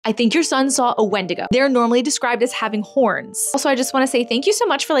I think your son saw a Wendigo. They're normally described as having horns. Also, I just want to say thank you so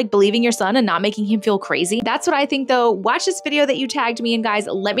much for like believing your son and not making him feel crazy. That's what I think though. Watch this video that you tagged me in, guys.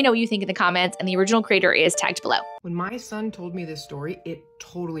 Let me know what you think in the comments, and the original creator is tagged below. When my son told me this story, it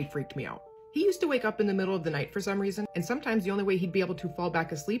totally freaked me out. He used to wake up in the middle of the night for some reason, and sometimes the only way he'd be able to fall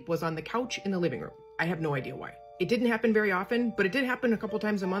back asleep was on the couch in the living room. I have no idea why. It didn't happen very often, but it did happen a couple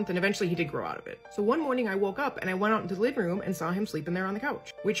times a month, and eventually he did grow out of it. So one morning I woke up and I went out into the living room and saw him sleeping there on the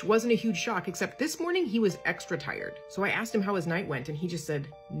couch, which wasn't a huge shock, except this morning he was extra tired. So I asked him how his night went, and he just said,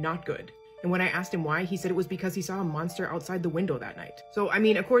 not good. And when I asked him why, he said it was because he saw a monster outside the window that night. So, I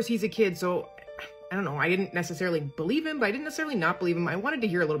mean, of course he's a kid, so I don't know, I didn't necessarily believe him, but I didn't necessarily not believe him. I wanted to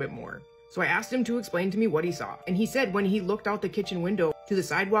hear a little bit more. So I asked him to explain to me what he saw. And he said when he looked out the kitchen window to the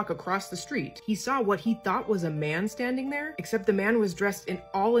sidewalk across the street, he saw what he thought was a man standing there, except the man was dressed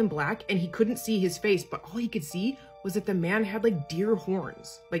all in black and he couldn't see his face, but all he could see was that the man had like deer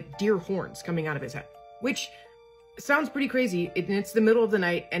horns coming out of his head, which sounds pretty crazy. It's the middle of the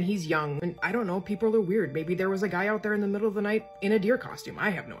night and he's young, and I don't know, people are weird. Maybe there was a guy out there in the middle of the night in a deer costume. I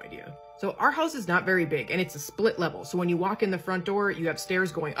have no idea. So our house is not very big and it's a split level. So when you walk in the front door, you have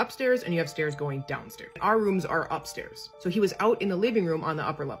stairs going upstairs and you have stairs going downstairs. Our rooms are upstairs. So he was out in the living room on the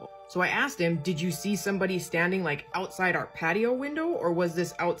upper level. So I asked him, did you see somebody standing like outside our patio window, or was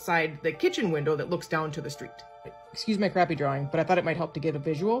this outside the kitchen window that looks down to the street? Excuse my crappy drawing, but I thought it might help to get a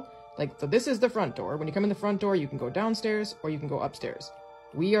visual. Like, so this is the front door. When you come in the front door, you can go downstairs or you can go upstairs.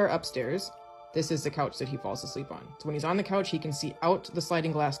 We are upstairs. This is the couch that he falls asleep on. So when he's on the couch, he can see out the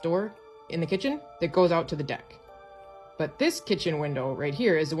sliding glass door in the kitchen that goes out to the deck. But this kitchen window right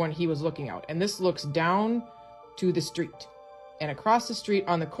here is the one he was looking out, and this looks down to the street. And across the street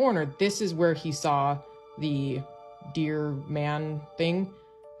on the corner, this is where he saw the deer man thing,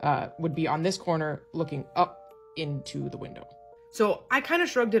 would be on this corner looking up into the window. So I kind of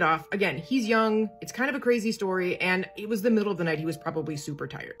shrugged it off. Again, he's young, it's kind of a crazy story, and it was the middle of the night. He was probably super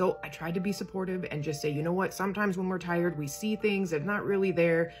tired. So I tried to be supportive and just say, you know what, sometimes when we're tired, we see things that are not really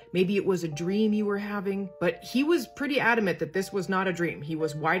there. Maybe it was a dream you were having. But he was pretty adamant that this was not a dream. He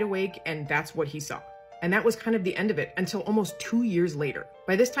was wide awake and that's what he saw. And that was kind of the end of it until almost 2 years later.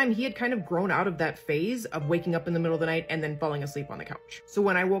 By this time, he had kind of grown out of that phase of waking up in the middle of the night and then falling asleep on the couch. So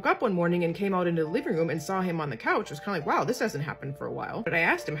when I woke up one morning and came out into the living room and saw him on the couch, I was kind of like, wow, this hasn't happened for a while. But I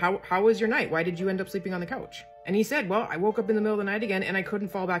asked him, how was your night? Why did you end up sleeping on the couch? And he said, well, I woke up in the middle of the night again and I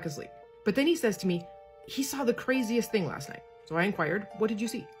couldn't fall back asleep. But then he says to me, he saw the craziest thing last night. So I inquired, what did you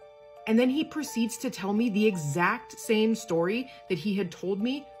see? And then he proceeds to tell me the exact same story that he had told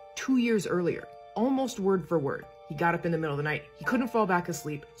me 2 years earlier. Almost word for word. He got up in the middle of the night. He couldn't fall back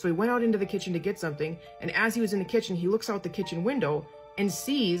asleep, so he went out into the kitchen to get something, and as he was in the kitchen, he looks out the kitchen window and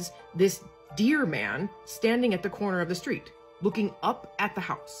sees this deer man standing at the corner of the street, looking up at the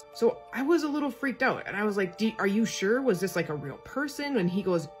house. So I was a little freaked out, and I was like, are you sure? Was this like a real person? And he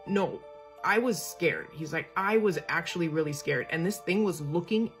goes, no, I was scared. He's like, I was actually really scared, and this thing was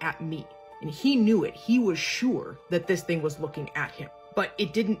looking at me. And he knew it. He was sure that this thing was looking at him, but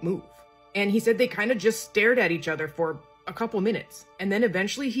it didn't move. And he said they kind of just stared at each other for a couple minutes. And then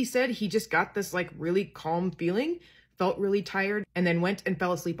eventually he said he just got this like really calm feeling, felt really tired, and then went and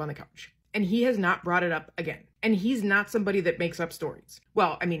fell asleep on the couch. And he has not brought it up again. And he's not somebody that makes up stories.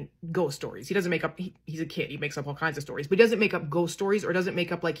 Well, I mean, ghost stories. He doesn't make up, he's a kid, he makes up all kinds of stories, but he doesn't make up ghost stories or doesn't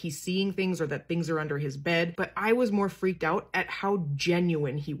make up like he's seeing things or that things are under his bed. But I was more freaked out at how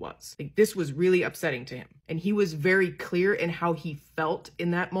genuine he was. Like, this was really upsetting to him. And he was very clear in how he felt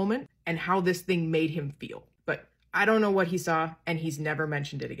in that moment and how this thing made him feel. But I don't know what he saw, and he's never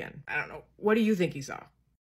mentioned it again. I don't know. What do you think he saw?